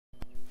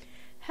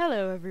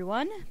Hello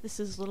everyone, this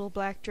is Little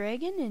Black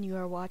Dragon and you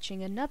are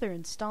watching another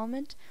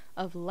installment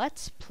of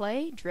Let's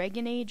Play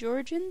Dragon Age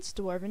Origins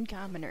Dwarven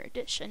Commoner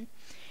Edition.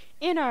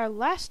 In our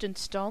last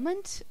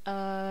installment,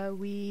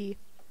 we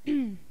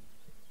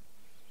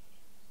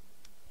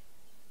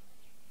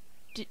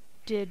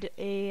did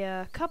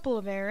a couple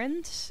of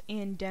errands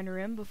in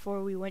Denerim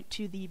before we went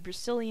to the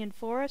Brazilian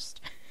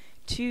forest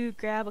to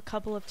grab a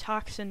couple of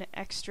toxin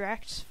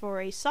extracts for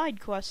a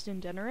side quest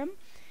in Denerim.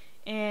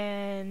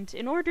 And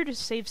in order to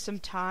save some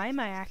time,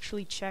 I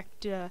actually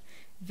checked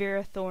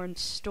Verathorn's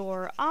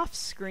store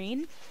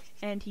off-screen,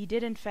 and he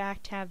did in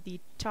fact have the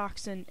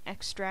toxin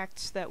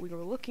extracts that we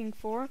were looking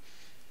for.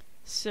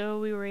 So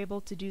we were able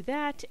to do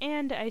that,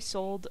 and I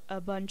sold a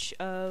bunch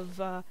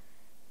of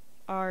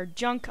our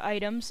junk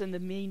items in the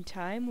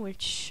meantime,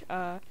 which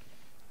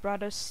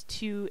brought us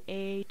to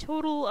a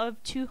total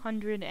of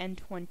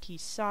 220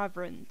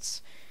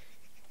 sovereigns,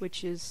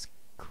 which is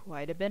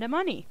quite a bit of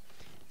money.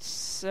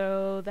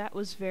 So that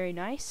was very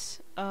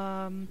nice.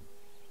 What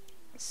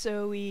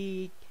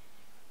we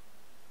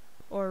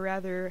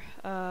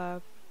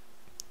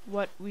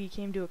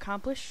came to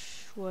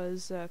accomplish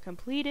was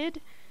completed.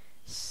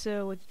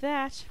 So with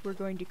that, we're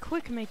going to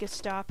quick make a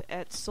stop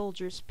at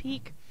Soldier's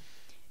Peak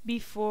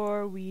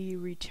before we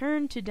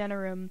return to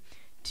Denerim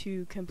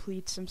to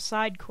complete some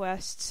side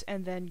quests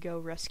and then go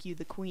rescue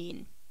the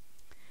Queen.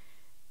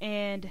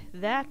 And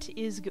that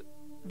is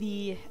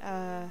the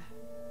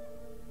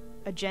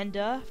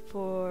agenda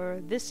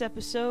for this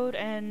episode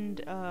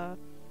and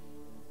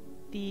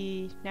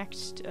the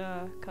next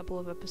couple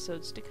of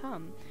episodes to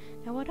come.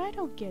 Now what I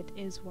don't get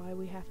is why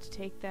we have to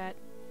take that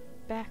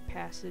back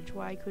passage.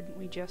 Why couldn't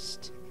we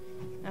just...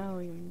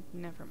 Oh,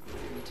 never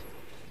mind.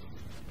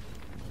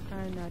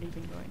 I'm not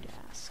even going to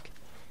ask.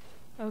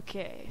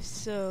 Okay,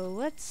 so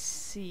let's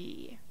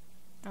see.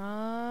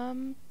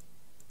 Well,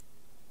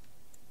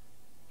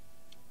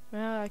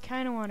 I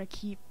kind of want to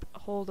keep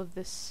hold of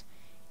this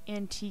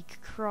antique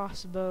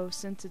crossbow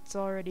since it's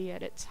already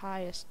at its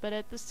highest, but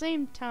at the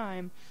same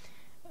time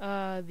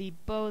the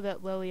bow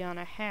that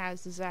Liliana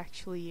has is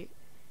actually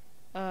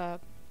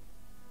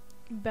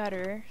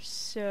better,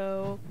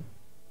 so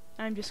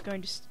I'm just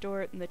going to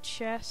store it in the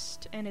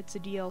chest, and it's a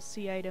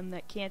DLC item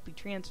that can't be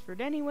transferred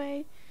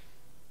anyway,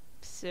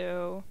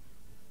 so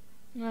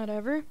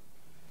whatever.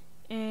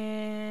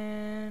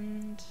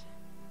 And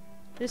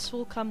this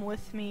will come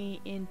with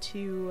me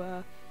into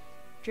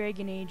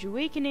Dragon Age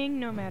Awakening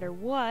no matter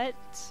what,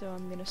 so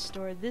I'm gonna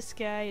store this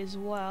guy as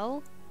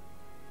well,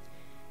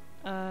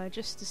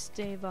 just to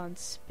save on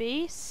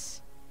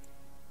space.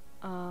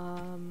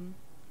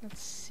 Let's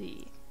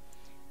see.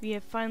 We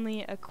have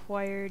finally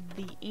acquired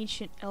the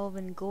Ancient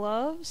Elven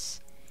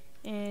Gloves,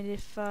 and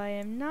if I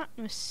am not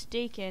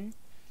mistaken,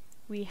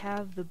 we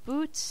have the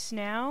boots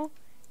now,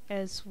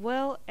 as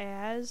well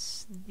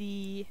as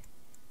the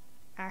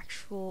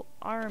actual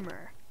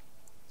armor.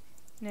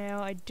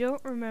 Now, I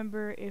don't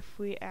remember if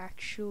we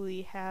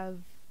actually have...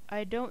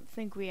 I don't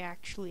think we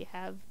actually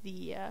have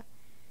the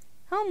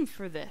helm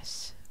for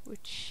this,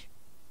 which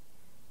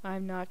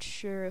I'm not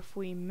sure if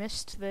we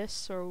missed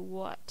this or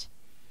what.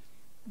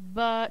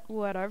 But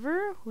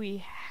whatever, we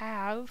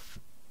have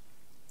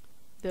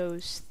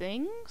those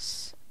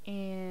things,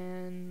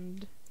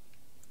 and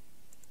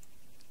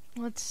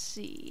let's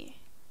see.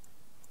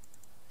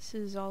 This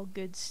is all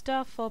good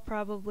stuff. I'll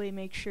probably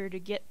make sure to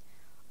get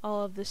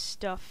all of this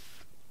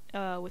stuff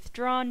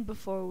withdrawn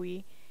before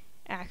we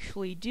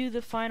actually do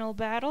the final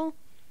battle.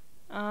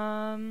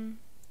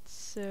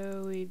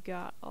 So we've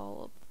got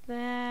all of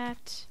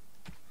that,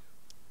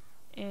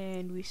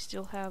 and we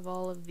still have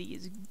all of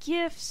these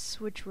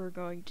gifts, which we're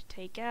going to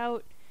take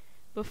out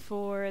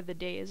before the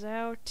day is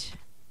out.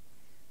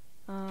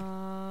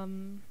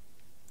 Going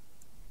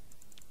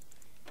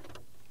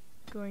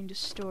to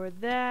store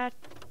that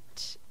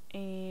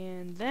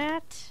and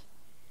that.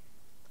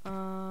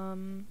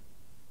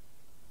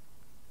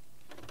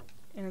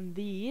 And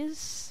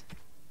these,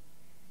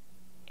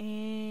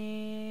 and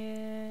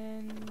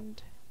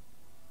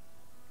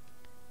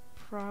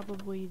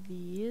probably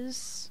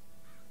these,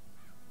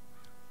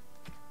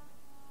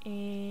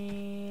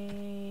 and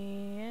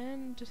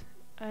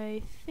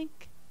I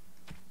think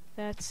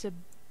that's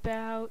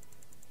about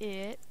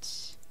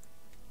it.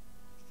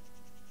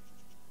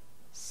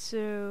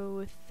 So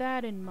with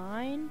that in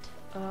mind,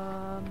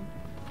 I'm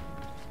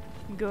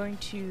going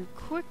to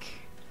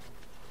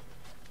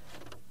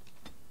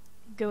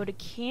go to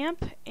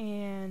camp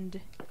and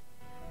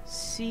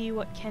see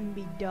what can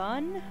be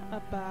done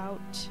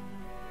about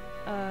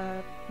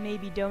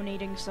maybe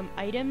donating some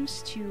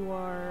items to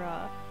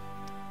our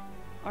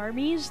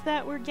armies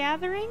that we're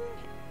gathering,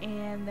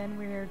 and then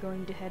we're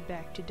going to head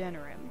back to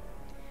Denerim.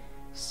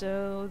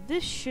 So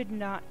this should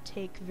not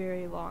take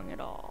very long at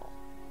all.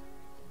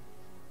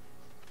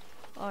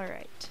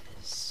 Alright,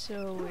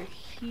 so we're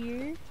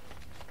here,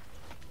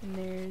 and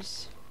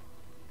there's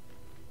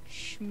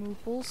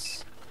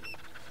Schmooples.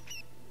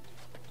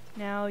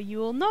 Now, you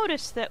will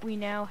notice that we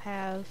now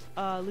have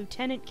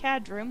Lieutenant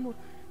Cadrim,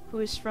 who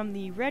is from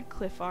the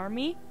Redcliffe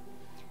Army,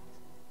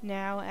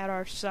 now at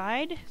our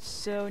side.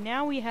 So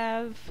now we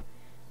have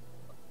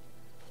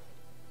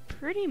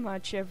pretty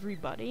much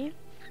everybody.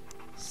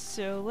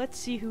 So let's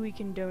see who we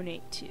can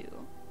donate to.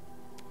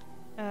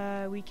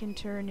 We can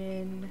turn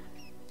in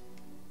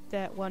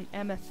that one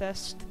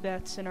amethyst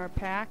that's in our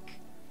pack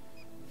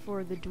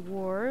for the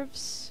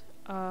dwarves.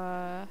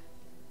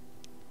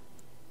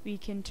 We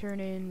can turn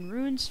in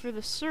runes for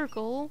the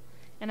circle,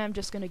 and I'm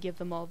just going to give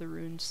them all the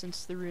runes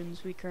since the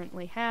runes we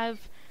currently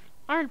have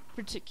aren't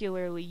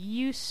particularly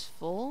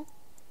useful.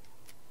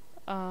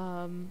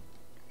 And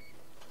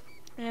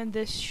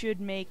this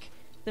should make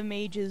the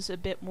mages a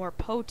bit more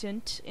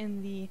potent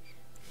in the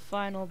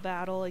final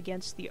battle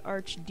against the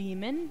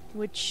archdemon,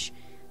 which,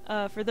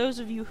 for those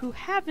of you who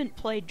haven't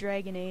played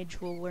Dragon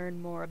Age, we'll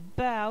learn more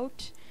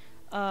about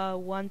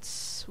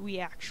once we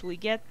actually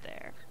get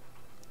there.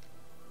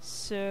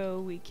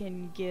 So we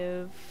can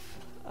give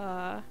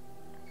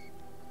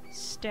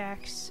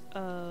stacks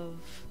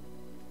of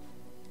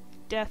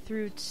death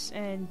roots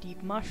and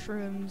deep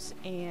mushrooms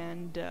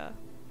and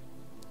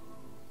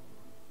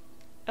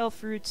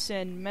elf roots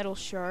and metal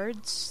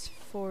shards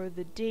for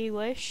the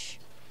Dalish.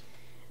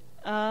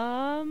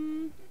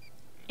 And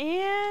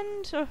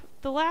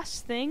the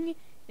last thing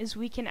is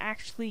we can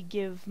actually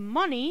give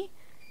money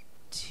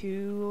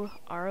to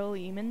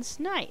Arleman's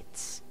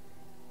Knights.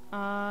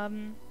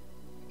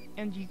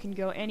 And you can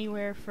go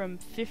anywhere from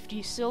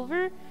 50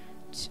 silver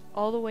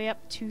all the way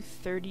up to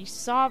 30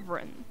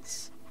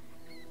 sovereigns.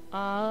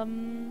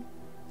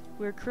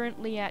 We're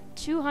currently at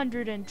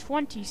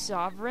 220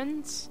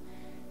 sovereigns,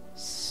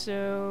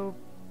 so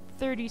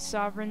 30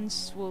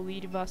 sovereigns will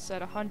leave us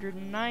at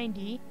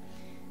 190.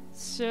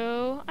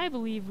 So I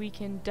believe we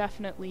can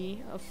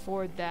definitely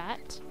afford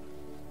that.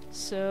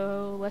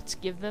 So let's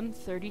give them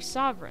 30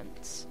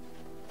 sovereigns.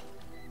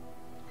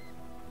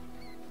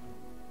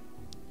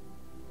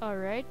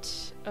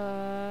 Alright,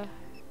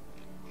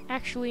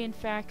 actually, in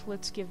fact,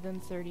 let's give them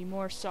 30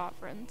 more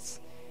sovereigns,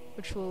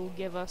 which will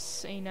give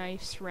us a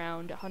nice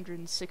round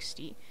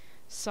 160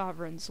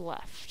 sovereigns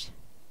left.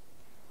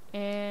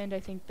 And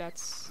I think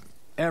that's...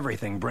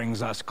 Everything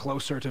brings us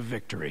closer to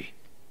victory.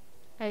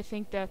 I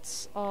think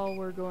that's all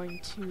we're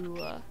going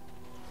to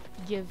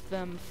give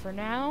them for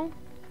now.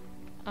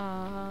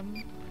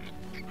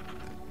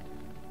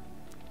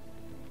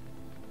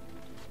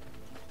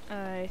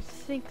 I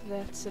think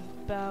that's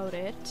about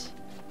it.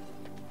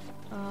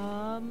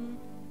 I'm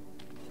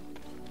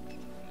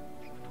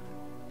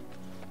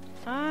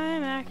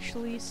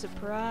actually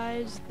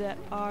surprised that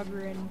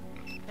Ogren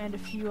and a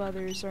few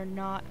others are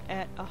not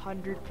at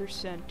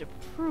 100%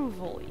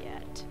 approval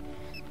yet.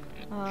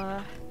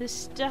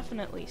 This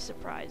definitely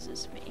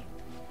surprises me.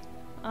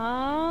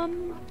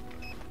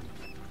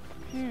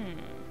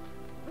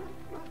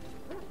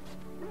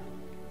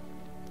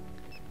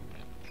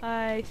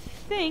 I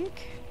think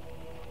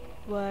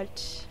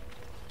what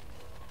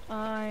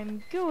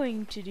I'm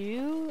going to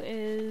do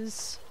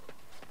is...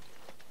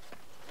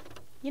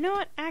 You know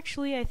what?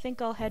 Actually, I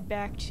think I'll head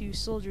back to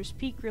Soldier's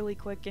Peak really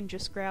quick and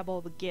just grab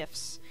all the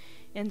gifts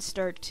and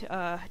start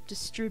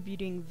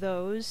distributing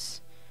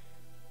those.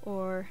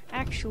 Or,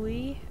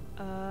 actually,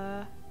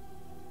 I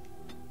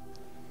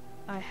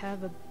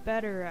have a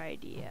better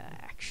idea,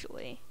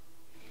 actually.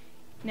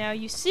 Now,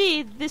 you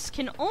see, this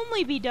can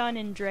only be done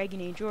in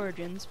Dragon Age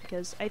Origins,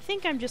 because I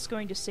think I'm just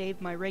going to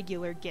save my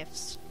regular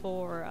gifts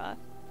for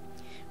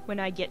when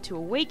I get to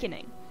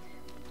Awakening.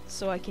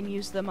 So I can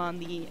use them on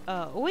the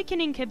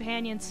Awakening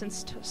Companion,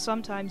 since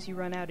sometimes you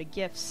run out of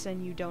gifts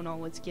and you don't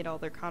always get all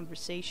their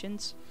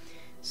conversations.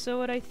 So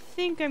what I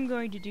think I'm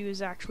going to do is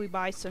actually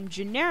buy some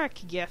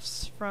generic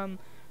gifts from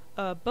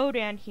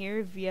Bodhan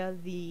here via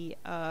the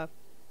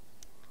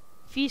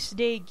Feast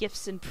Day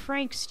Gifts and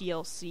Pranks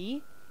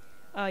DLC.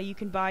 You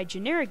can buy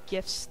generic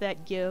gifts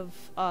that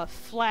give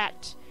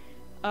flat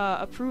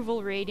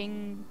approval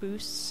rating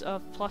boosts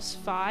of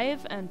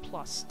 +5 and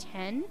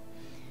 +10.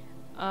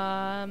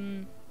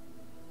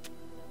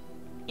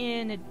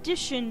 In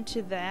addition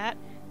to that,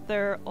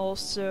 there are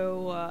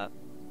also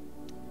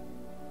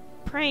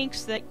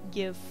pranks that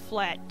give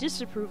flat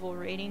disapproval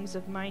ratings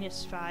of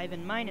 -5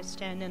 and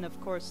 -10, and of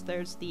course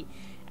there's the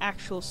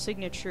actual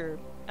signature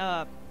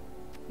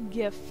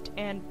gift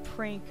and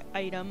prank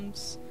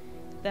items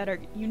that are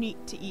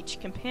unique to each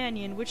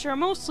companion, which are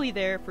mostly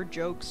there for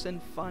jokes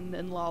and fun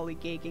and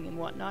lollygagging and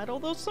whatnot,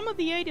 although some of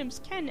the items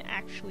can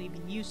actually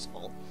be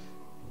useful.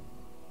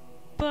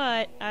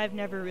 But I've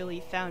never really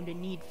found a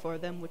need for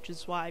them, which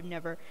is why I've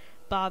never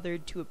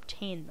bothered to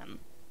obtain them.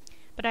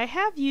 But I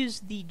have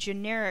used the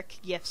generic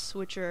gifts,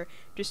 which are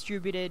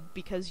distributed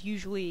because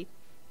usually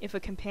if a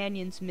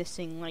companion's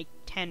missing like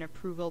 10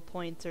 approval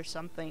points or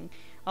something,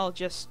 I'll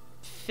just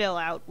fill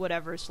out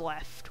whatever's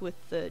left with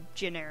the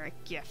generic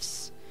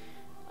gifts.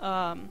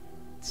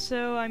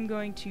 So I'm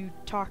going to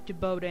talk to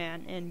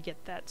Bodhan and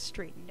get that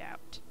straightened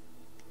out.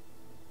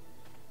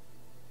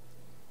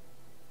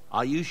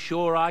 Are you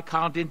sure I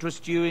can't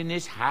interest you in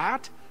this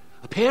hat?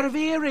 A pair of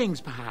earrings,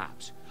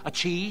 perhaps? A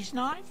cheese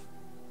knife?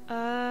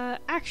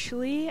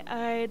 Actually,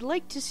 I'd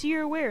like to see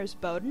your wares,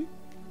 Bodhan.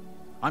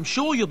 I'm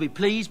sure you'll be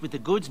pleased with the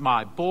goods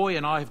my boy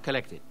and I have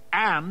collected,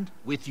 and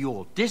with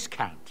your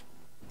discount.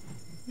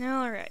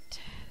 Alright,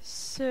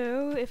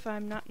 so if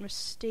I'm not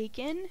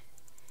mistaken,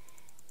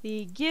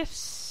 the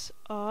gifts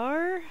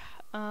are,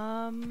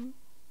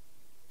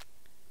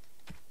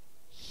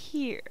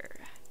 here.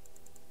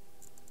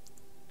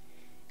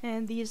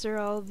 And these are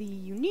all the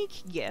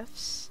unique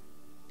gifts.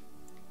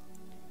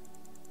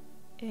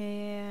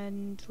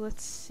 And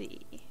let's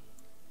see.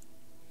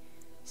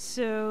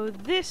 So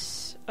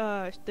this,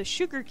 the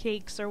sugar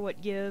cakes are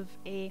what give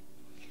a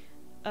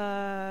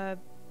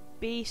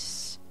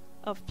base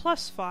of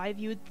 +5.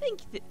 You would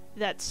think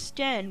that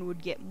Sten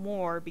would get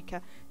more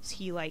because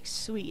he likes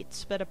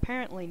sweets, but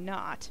apparently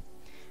not.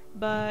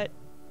 But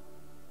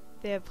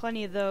they have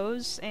plenty of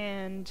those,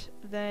 and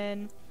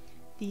then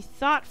the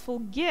thoughtful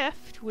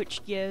gift,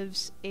 which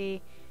gives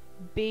a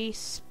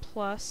base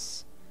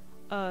plus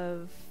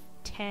of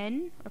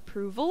 10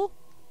 approval.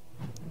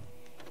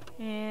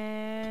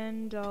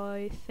 And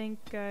I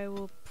think I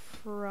will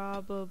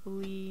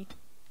probably...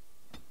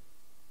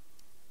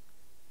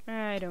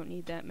 I don't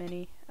need that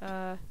many.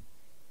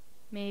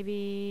 Maybe...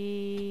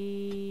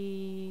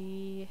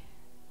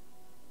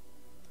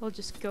 we'll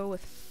just go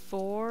with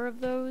 4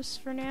 of those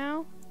for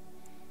now.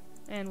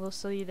 And we'll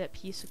sell you that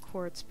piece of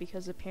quartz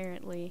because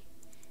apparently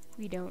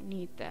we don't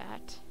need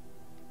that.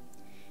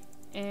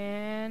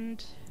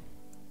 And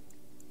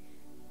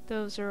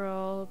those are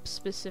all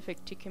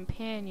specific to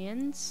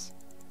companions.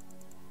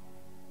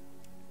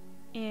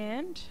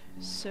 And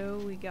so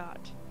we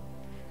got...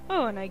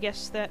 oh, and I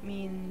guess that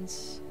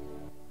means...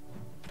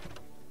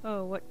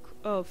 oh, what...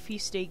 oh,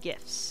 Feast Day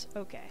gifts.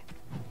 Okay.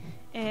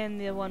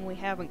 And the one we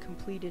haven't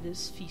completed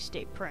is Feast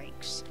Day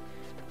pranks.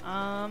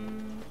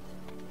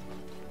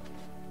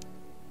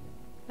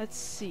 Let's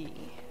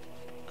see.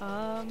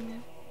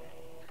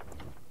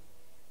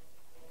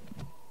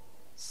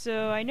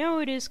 So I know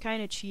it is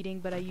kind of cheating,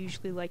 but I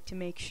usually like to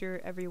make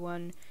sure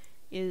everyone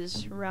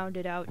is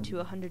rounded out to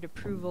 100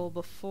 approval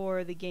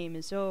before the game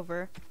is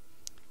over.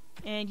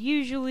 And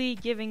usually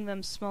giving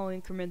them small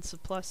increments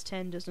of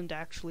 +10 doesn't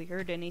actually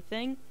hurt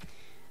anything.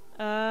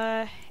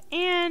 And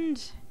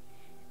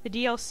the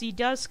DLC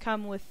does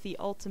come with the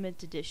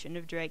Ultimate Edition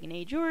of Dragon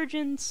Age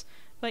Origins,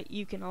 but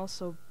you can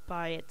also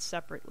buy it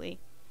separately.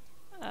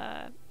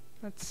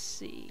 Let's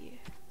see.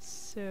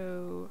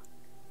 So,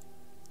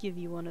 give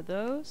you one of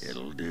those.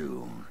 It'll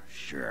do,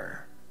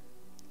 sure.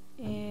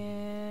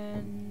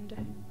 And...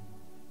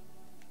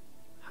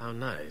 how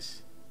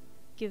nice.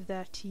 give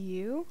that to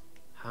you.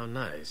 How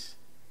nice.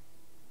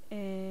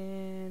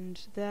 And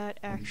that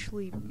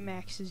actually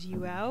maxes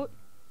you out.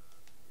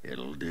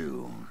 It'll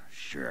do,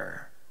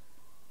 sure.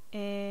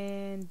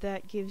 And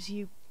that gives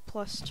you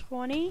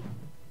 +20.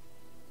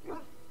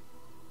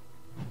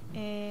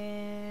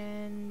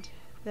 And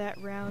that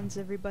rounds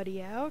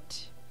everybody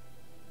out.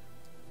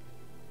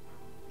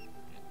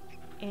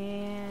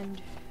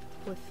 And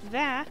with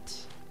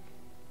that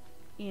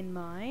in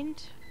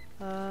mind,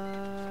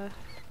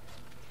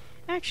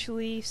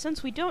 actually,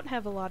 since we don't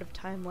have a lot of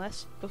time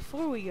left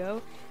before we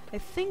go, I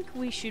think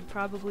we should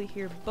probably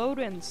hear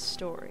Bodhan's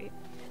story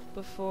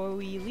before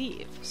we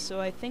leave. So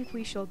I think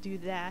we shall do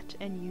that,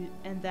 and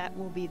that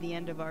will be the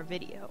end of our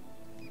video.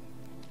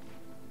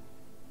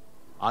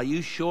 Are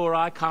you sure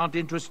I can't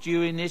interest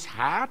you in this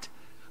hat?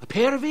 A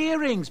pair of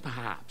earrings,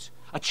 perhaps?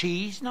 A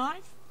cheese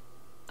knife?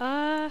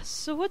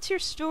 So what's your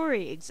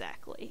story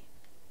exactly?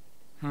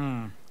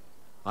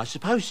 I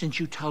suppose since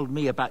you told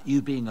me about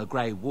you being a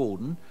Grey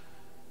Warden,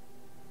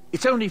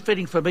 it's only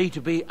fitting for me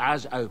to be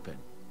as open.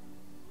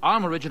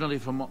 I'm originally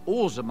from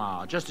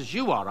Orzammar, just as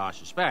you are, I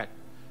suspect.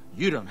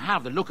 You don't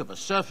have the look of a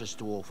surface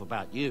dwarf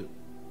about you.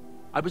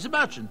 I was a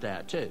merchant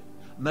there, too.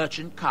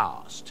 Merchant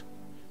caste.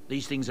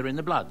 These things are in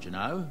the blood, you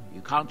know.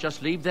 You can't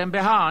just leave them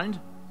behind.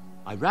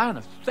 I ran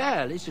a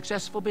fairly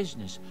successful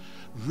business.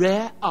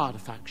 Rare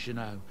artifacts, you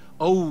know.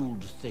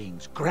 Old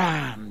things,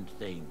 grand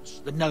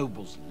things. The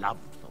nobles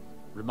loved them.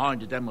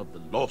 Reminded them of the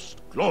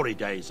lost glory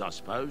days, I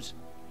suppose.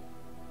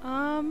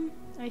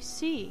 I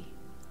see.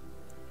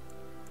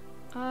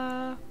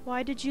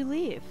 Why did you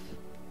leave?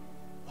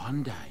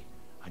 One day,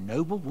 a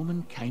noble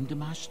woman came to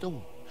my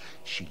store.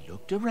 She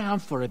looked around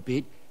for a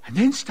bit and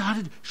then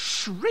started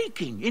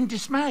shrieking in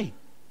dismay.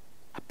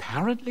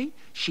 Apparently,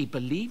 she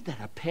believed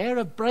that a pair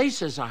of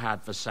braces I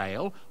had for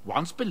sale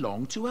once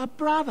belonged to her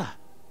brother.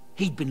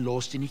 He'd been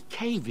lost in a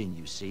cave-in,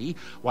 you see,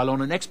 while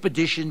on an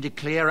expedition to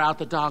clear out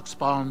the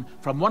Darkspawn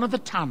from one of the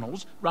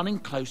tunnels running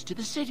close to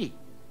the city.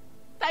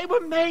 They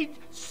were made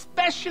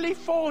specially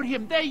for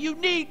him. They're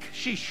unique,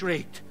 she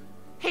shrieked.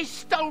 He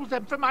stole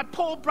them from my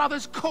poor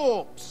brother's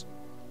corpse.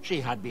 She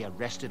had me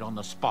arrested on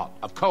the spot,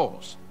 of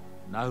course.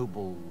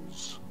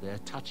 Nobles, they're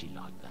touchy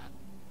like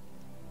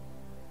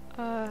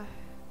that.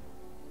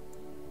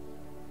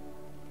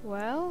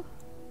 Well,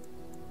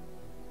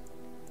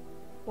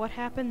 what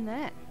happened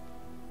then?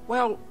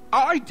 Well,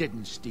 I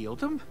didn't steal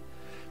them.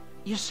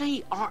 You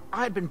see,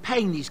 I'd been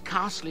paying these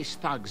castless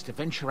thugs to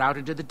venture out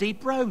into the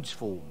deep roads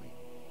for me.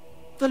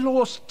 The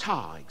lost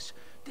tigers,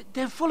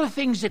 They're full of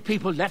things that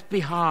people left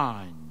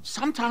behind.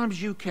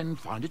 Sometimes you can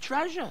find a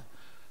treasure.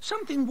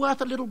 Something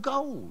worth a little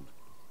gold.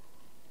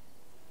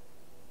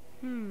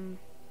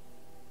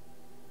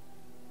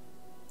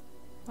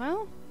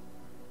 Well,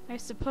 I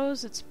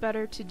suppose it's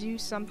better to do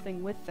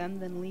something with them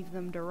than leave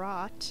them to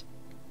rot.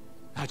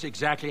 That's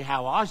exactly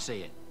how I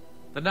see it.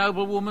 The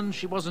noblewoman,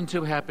 she wasn't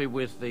too happy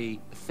with the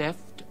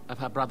theft of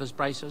her brother's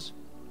braces.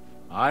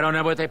 I don't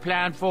know what they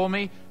planned for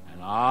me,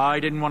 and I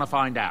didn't want to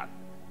find out.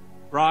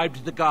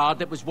 Bribed the guard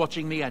that was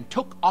watching me and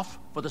took off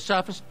for the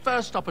surface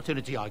first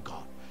opportunity I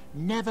got.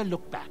 Never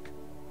looked back.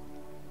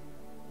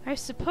 I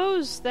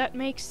suppose that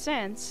makes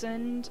sense,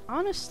 and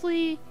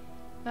honestly,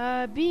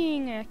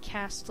 being a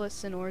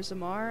casteless in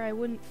Orzammar, I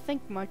wouldn't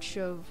think much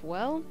of,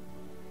 well,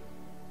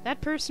 that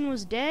person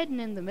was dead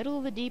and in the middle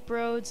of the deep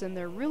roads, and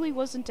there really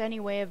wasn't any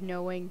way of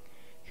knowing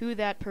who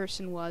that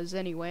person was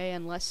anyway,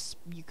 unless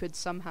you could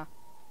somehow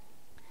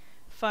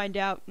find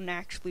out and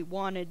actually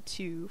wanted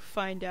to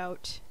find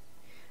out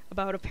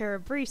about a pair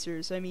of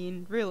bracers. I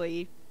mean,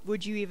 really,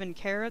 would you even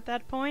care at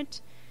that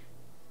point?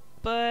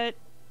 But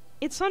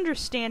it's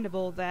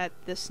understandable that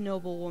this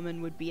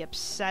noblewoman would be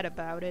upset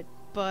about it,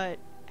 but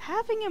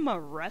having him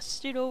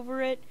arrested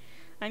over it,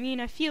 I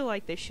mean, I feel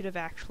like they should have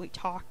actually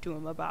talked to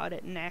him about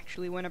it and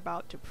actually went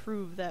about to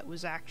prove that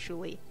was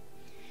actually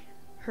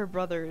her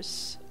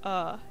brother's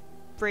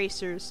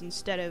bracers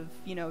instead of,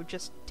 you know,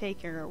 just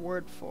taking her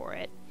word for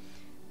it.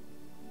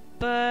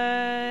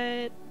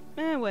 But,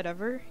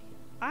 whatever.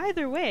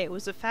 Either way, it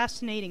was a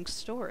fascinating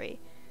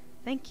story.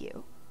 Thank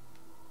you.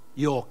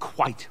 You're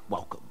quite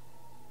welcome.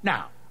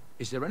 Now,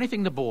 is there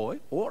anything the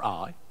boy or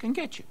I can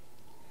get you?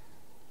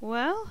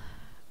 Well,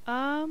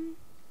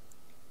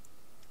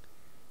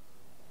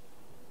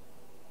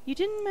 you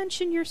didn't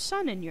mention your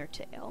son in your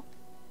tale.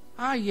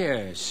 Ah,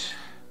 yes.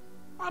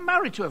 I'm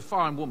married to a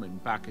fine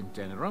woman back in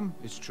Denerim,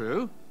 it's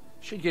true.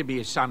 She'd give me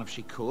a son if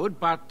she could,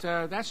 but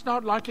that's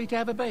not likely to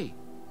ever be.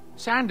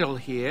 Sandal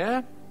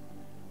here,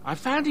 I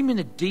found him in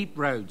the deep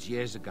roads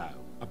years ago.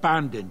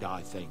 Abandoned,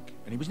 I think,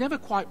 and he was never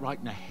quite right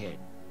in the head.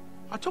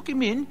 I took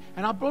him in,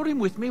 and I brought him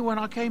with me when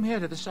I came here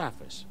to the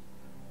surface.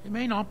 He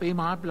may not be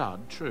my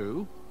blood,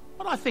 true,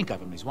 but I think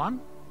of him as one.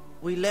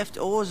 We left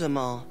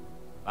Orzammar.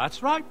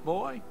 That's right,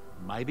 boy.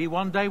 Maybe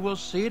one day we'll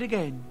see it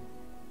again.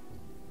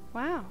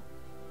 Wow.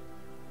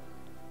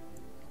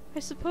 I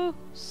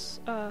suppose,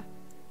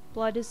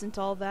 blood isn't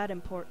all that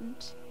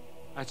important.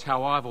 That's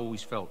how I've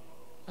always felt.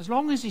 As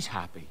long as he's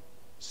happy,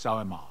 so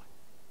am I.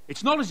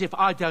 It's not as if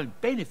I don't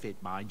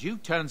benefit, mind you.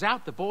 Turns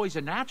out the boy's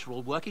a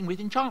natural working with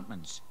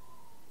enchantments.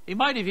 He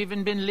might have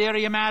even been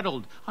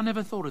lyrium-addled. I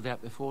never thought of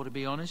that before, to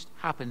be honest.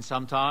 Happens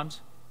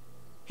sometimes.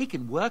 He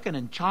can work an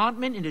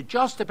enchantment into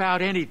just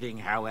about anything,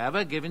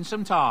 however, given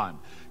some time.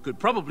 Could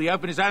probably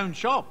open his own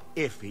shop,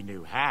 if he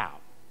knew how.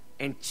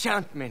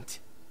 Enchantment.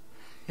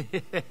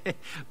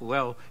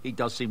 Well, he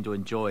does seem to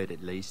enjoy it,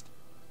 at least.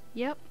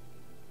 Yep.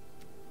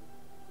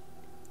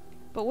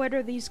 But where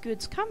do these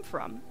goods come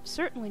from?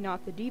 Certainly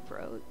not the deep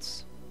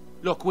roads.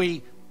 Look,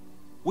 we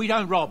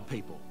don't rob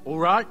people, all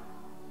right?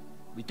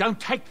 We don't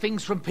take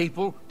things from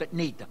people that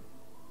need them.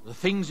 The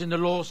things in the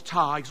Law's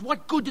Tides,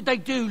 what good did they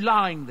do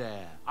lying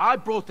there? I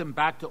brought them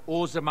back to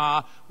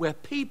Orzammar, where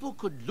people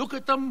could look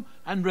at them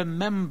and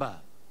remember.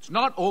 It's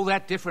not all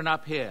that different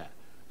up here.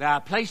 There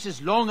are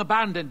places long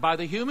abandoned by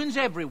the humans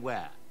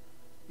everywhere.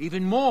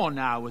 Even more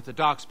now with the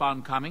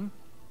Darkspawn coming.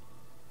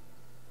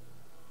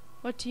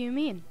 What do you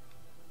mean?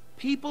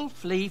 People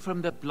flee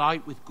from the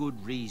Blight with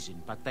good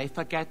reason, but they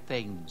forget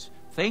things.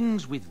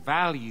 Things with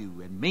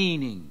value and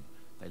meaning.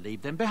 They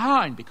leave them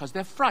behind because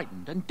they're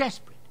frightened and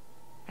desperate.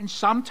 And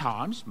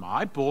sometimes,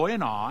 my boy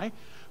and I,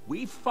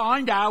 we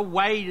find our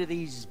way to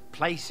these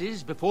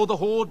places before the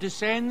Horde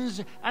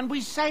descends, and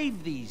we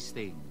save these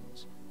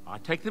things. I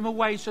take them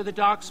away so the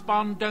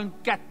Darkspawn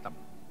don't get them.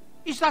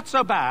 Is that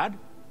so bad?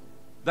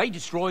 They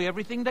destroy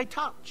everything they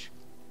touch.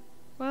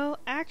 Well,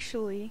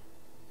 actually,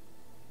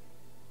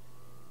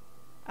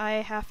 I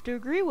have to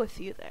agree with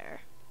you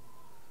there.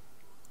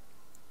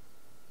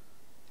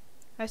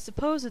 I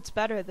suppose it's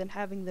better than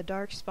having the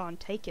Darkspawn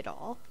take it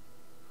all.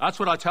 That's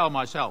what I tell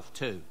myself,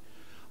 too.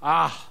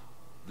 Ah,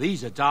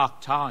 these are dark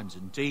times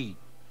indeed.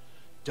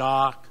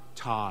 Dark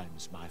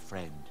times, my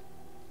friend.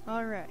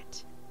 All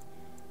right.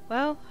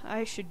 Well,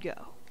 I should go.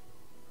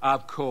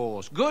 Of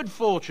course. Good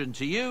fortune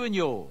to you and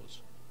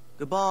yours.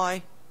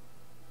 Goodbye.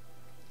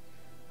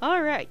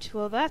 All right,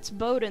 well, that's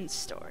Bodhan's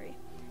story.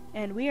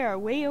 And we are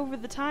way over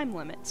the time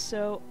limit,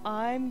 so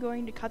I'm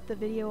going to cut the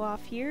video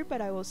off here, but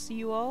I will see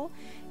you all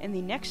in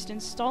the next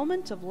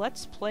installment of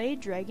Let's Play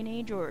Dragon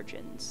Age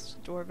Origins,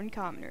 Dwarven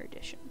Commoner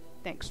Edition.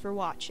 Thanks for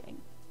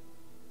watching.